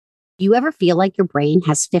Do you ever feel like your brain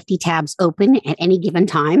has 50 tabs open at any given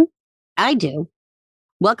time? I do.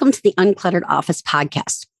 Welcome to the Uncluttered Office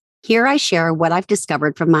podcast. Here I share what I've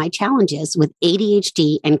discovered from my challenges with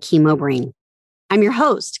ADHD and chemo brain. I'm your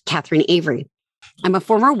host, Catherine Avery. I'm a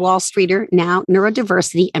former Wall Streeter, now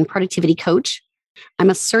neurodiversity and productivity coach. I'm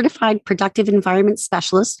a certified productive environment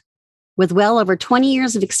specialist with well over 20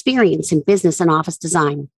 years of experience in business and office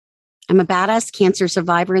design. I'm a badass cancer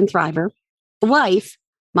survivor and thriver, a wife,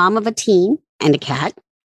 mom of a teen and a cat,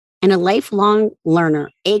 and a lifelong learner,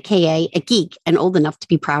 aka a geek and old enough to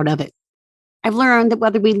be proud of it. I've learned that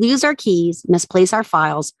whether we lose our keys, misplace our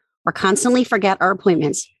files, or constantly forget our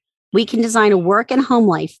appointments, we can design a work and home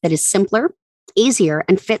life that is simpler, easier,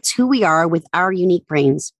 and fits who we are with our unique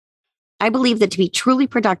brains. I believe that to be truly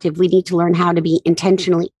productive, we need to learn how to be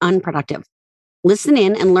intentionally unproductive. Listen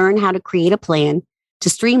in and learn how to create a plan to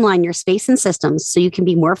streamline your space and systems so you can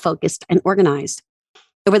be more focused and organized.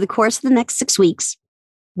 Over the course of the next 6 weeks,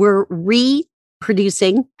 we're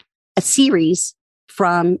reproducing a series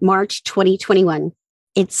from March 2021.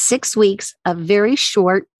 It's 6 weeks of very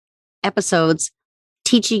short episodes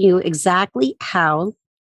teaching you exactly how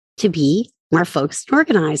to be more focused and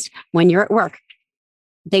organized when you're at work.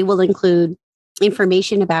 They will include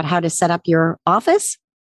information about how to set up your office,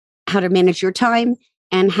 how to manage your time,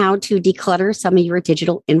 and how to declutter some of your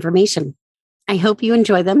digital information. I hope you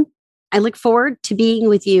enjoy them. I look forward to being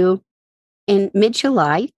with you in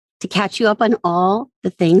mid-July to catch you up on all the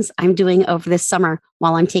things I'm doing over this summer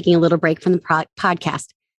while I'm taking a little break from the podcast.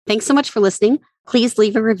 Thanks so much for listening. Please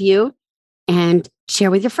leave a review and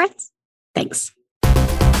share with your friends. Thanks.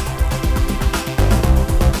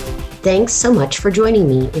 Thanks so much for joining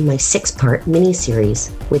me in my 6-part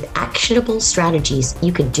mini-series with actionable strategies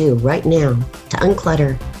you can do right now to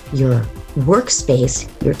unclutter your workspace,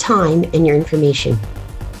 your time, and your information.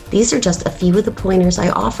 These are just a few of the pointers I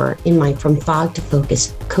offer in my From Fog to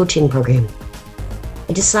Focus coaching program.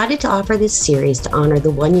 I decided to offer this series to honor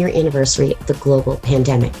the 1-year anniversary of the global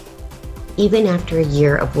pandemic. Even after a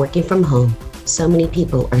year of working from home, so many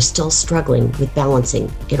people are still struggling with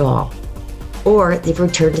balancing it all. Or they've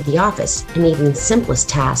returned to the office and even the simplest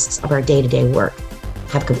tasks of our day-to-day work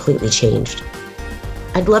have completely changed.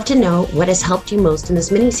 I'd love to know what has helped you most in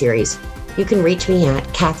this mini-series. You can reach me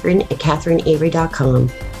at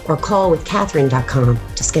Catherine@CatherineAvery.com or callwithcatherine.com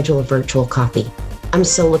to schedule a virtual coffee. I'm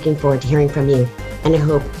so looking forward to hearing from you, and I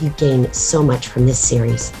hope you gain so much from this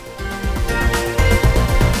series.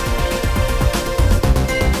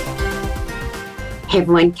 Hey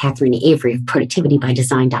everyone, Catherine Avery of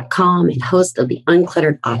productivitybydesign.com and host of the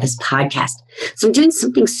Uncluttered Office podcast. So I'm doing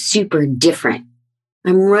something super different.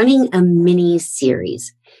 I'm running a mini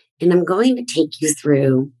series, and I'm going to take you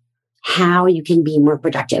through how you can be more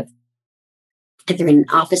productive. Either in an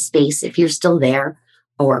office space, if you're still there,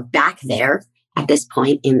 or back there at this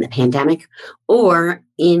point in the pandemic, or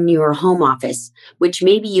in your home office, which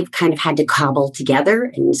maybe you've kind of had to cobble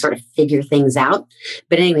together and sort of figure things out.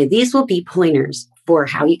 But anyway, these will be pointers for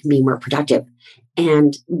how you can be more productive.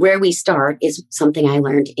 And where we start is something I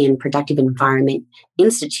learned in Productive Environment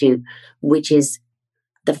Institute, which is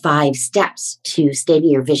the 5 steps to stating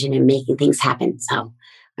your vision and making things happen. So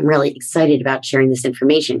I'm really excited about sharing this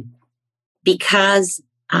information because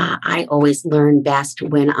I always learn best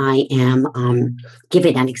when I am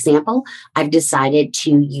given an example. I've decided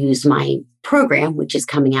to use my program, which is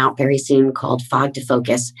coming out very soon, called Fog to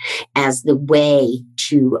Focus, as the way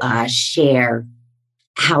to share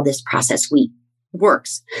how this process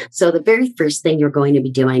works. So the very first thing you're going to be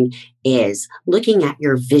doing is looking at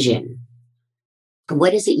your vision.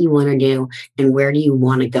 What is it you want to do, and where do you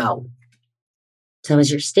want to go? So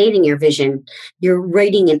as you're stating your vision, you're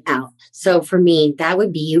writing it out. So for me, that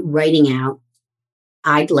would be writing out,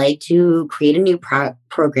 I'd like to create a new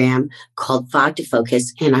program called Fog to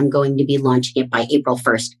Focus, and I'm going to be launching it by April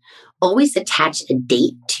 1st. Always attach a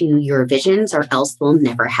date to your visions or else they'll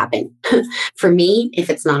never happen. For me, if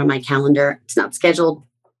it's not on my calendar, it's not scheduled,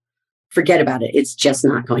 forget about it. It's just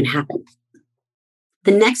not going to happen.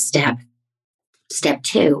 The next step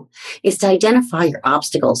 2, is to identify your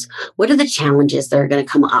obstacles. What are the challenges that are going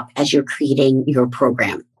to come up as you're creating your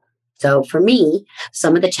program? So for me,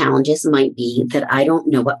 some of the challenges might be that I don't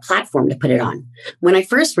know what platform to put it on. When I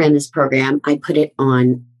first ran this program, I put it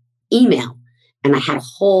on email. And I had a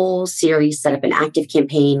whole series, set up an active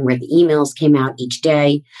campaign where the emails came out each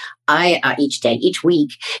week.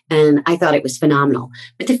 And I thought it was phenomenal.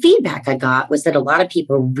 But the feedback I got was that a lot of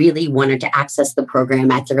people really wanted to access the program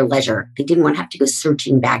at their leisure. They didn't want to have to go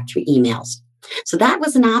searching back through emails. So that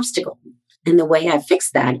was an obstacle. And the way I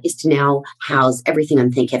fixed that is to now house everything on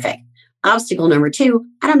Thinkific, Obstacle number 2,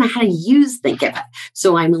 I don't know how to use Thinkific.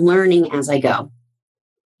 So I'm learning as I go.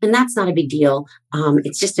 And that's not a big deal.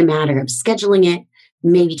 It's just a matter of scheduling it,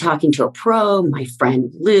 maybe talking to a pro. My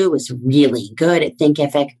friend Lou is really good at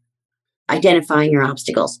Thinkific, identifying your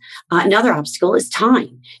obstacles. Another obstacle is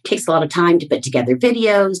time. It takes a lot of time to put together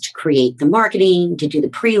videos, to create the marketing, to do the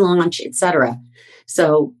pre-launch, etc.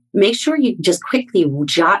 So make sure you just quickly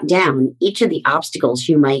jot down each of the obstacles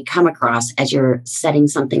you might come across as you're setting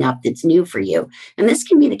something up that's new for you. And this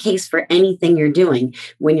can be the case for anything you're doing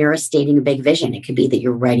when you're stating a big vision. It could be that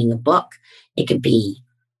you're writing a book. It could be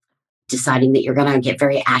deciding that you're going to get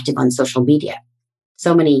very active on social media.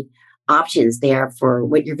 So many options there for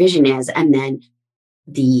what your vision is. And then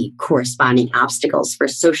the corresponding obstacles for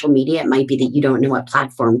social media. It might be that you don't know what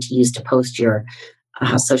platform to use to post your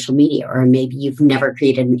social media, or maybe you've never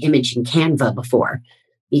created an image in Canva before.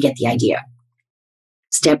 You get the idea.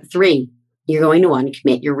 Step 3, you're going to want to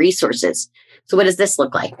commit your resources. So what does this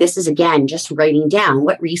look like? This is, again, just writing down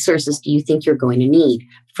what resources do you think you're going to need.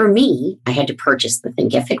 For me, I had to purchase the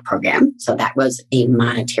Thinkific program. So that was a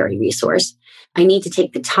monetary resource. I need to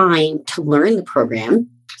take the time to learn the program.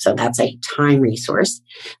 So that's a time resource.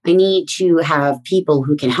 I need to have people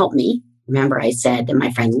who can help me. Remember, I said that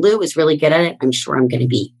my friend Lou is really good at it. I'm sure I'm going to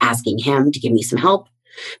be asking him to give me some help,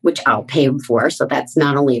 which I'll pay him for. So that's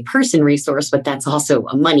not only a person resource, but that's also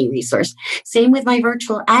a money resource. Same with my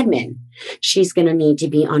virtual admin. She's going to need to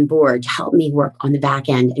be on board to help me work on the back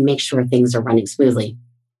end and make sure things are running smoothly.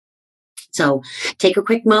 So take a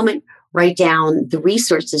quick moment, write down the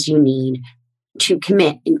resources you need to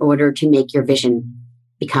commit in order to make your vision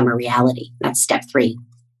become a reality. That's step 3.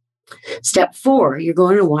 Step 4, you're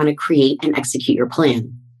going to want to create and execute your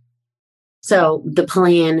plan. So the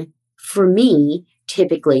plan for me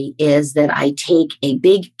typically is that I take a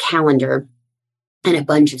big calendar and a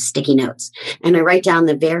bunch of sticky notes, and I write down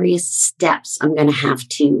the various steps I'm going to have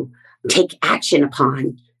to take action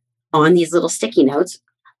upon on these little sticky notes.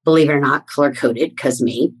 Believe it or not, color-coded, because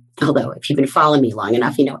me. Although if you've been following me long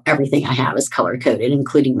enough, you know everything I have is color-coded,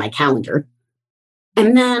 including my calendar.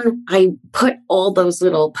 And then I put all those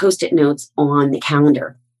little Post-it notes on the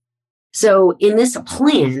calendar. So in this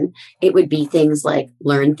plan, it would be things like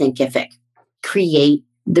learn Thinkific, create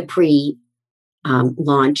the pre-launch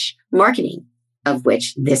marketing, of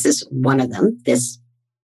which this is one of them, this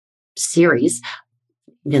series,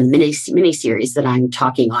 the mini series that I'm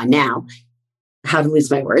talking on now, how to lose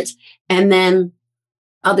my words. And then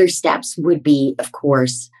other steps would be, of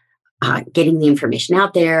course, getting the information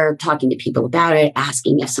out there, talking to people about it,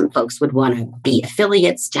 asking if some folks would want to be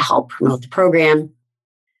affiliates to help promote the program,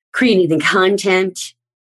 creating the content,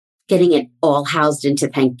 getting it all housed into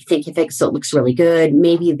Thinkific so it looks really good.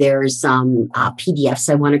 Maybe there's some PDFs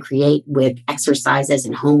I want to create with exercises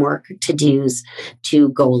and homework to-dos to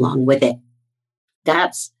go along with it.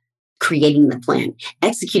 That's creating the plan.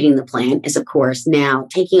 Executing the plan is, of course, now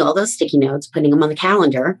taking all those sticky notes, putting them on the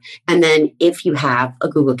calendar. And then if you have a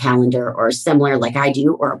Google Calendar or similar like I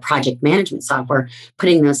do, or a project management software,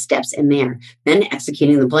 putting those steps in there. Then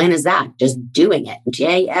executing the plan is that, just doing it.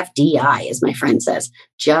 JFDI, as my friend says,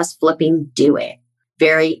 just flipping do it.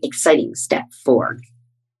 Very exciting. Step 4,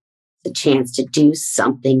 the chance to do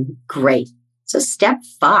something great. So step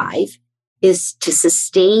 5 is to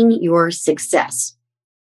sustain your success.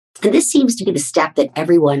 And this seems to be the step that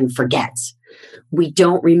everyone forgets. We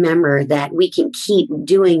don't remember that we can keep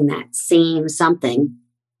doing that same something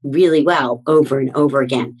really well over and over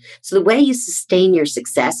again. So the way you sustain your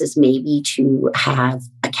success is maybe to have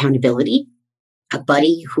accountability, a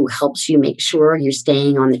buddy who helps you make sure you're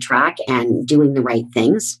staying on the track and doing the right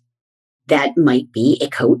things. That might be a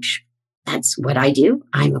coach. That's what I do.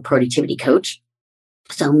 I'm a productivity coach.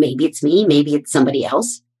 So maybe it's me, maybe it's somebody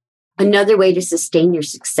else. Another way to sustain your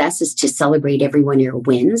success is to celebrate every one of your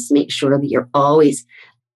wins. Make sure that you're always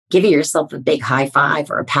giving yourself a big high five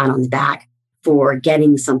or a pat on the back for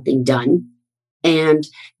getting something done. And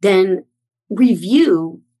then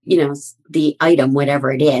review, the item,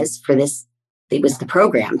 whatever it is for this. It was the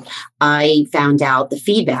program. I found out the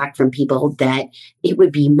feedback from people that it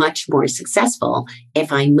would be much more successful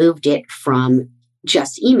if I moved it from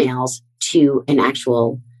just emails to an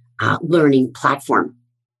actual learning platform.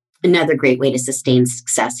 Another great way to sustain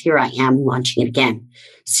success. Here I am launching it again.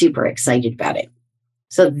 Super excited about it.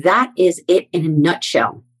 So that is it in a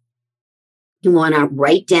nutshell. You want to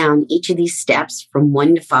write down each of these steps from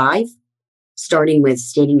 1 to 5, starting with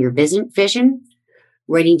stating your vision,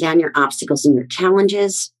 writing down your obstacles and your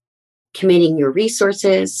challenges, committing your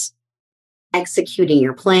resources, executing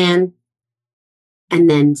your plan, and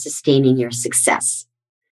then sustaining your success.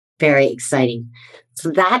 Very exciting. So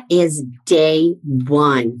that is day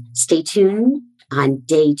one. Stay tuned. On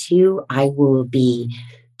day two, I will be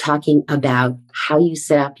talking about how you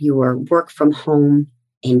set up your work from home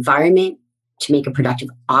environment to make a productive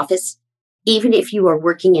office. Even if you are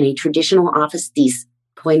working in a traditional office, these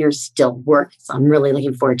pointers still work. So I'm really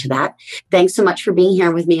looking forward to that. Thanks so much for being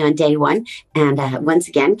here with me on day one. And once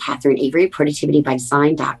again, Catherine Avery,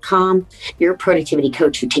 productivitybydesign.com, your productivity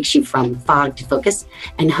coach who takes you from fog to focus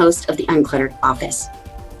and host of the Uncluttered Office.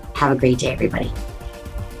 Have a great day, everybody.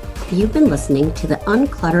 You've been listening to the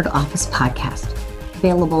Uncluttered Office podcast,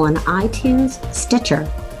 available on iTunes, Stitcher,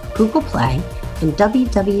 Google Play, and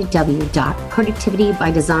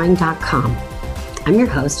www.productivitybydesign.com. I'm your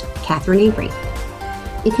host, Catherine Avery.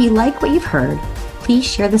 If you like what you've heard, please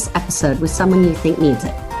share this episode with someone you think needs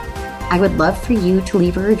it. I would love for you to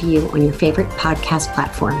leave a review on your favorite podcast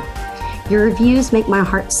platform. Your reviews make my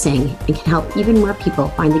heart sing and can help even more people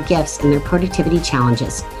find the gifts in their productivity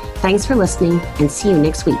challenges. Thanks for listening, and see you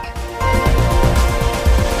next week.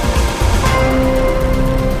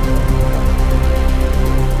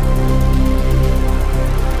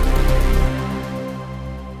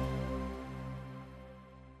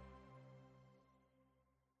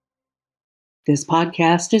 This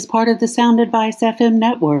podcast is part of the Sound Advice FM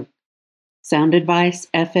network. Sound Advice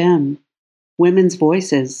FM. Women's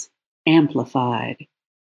voices amplified.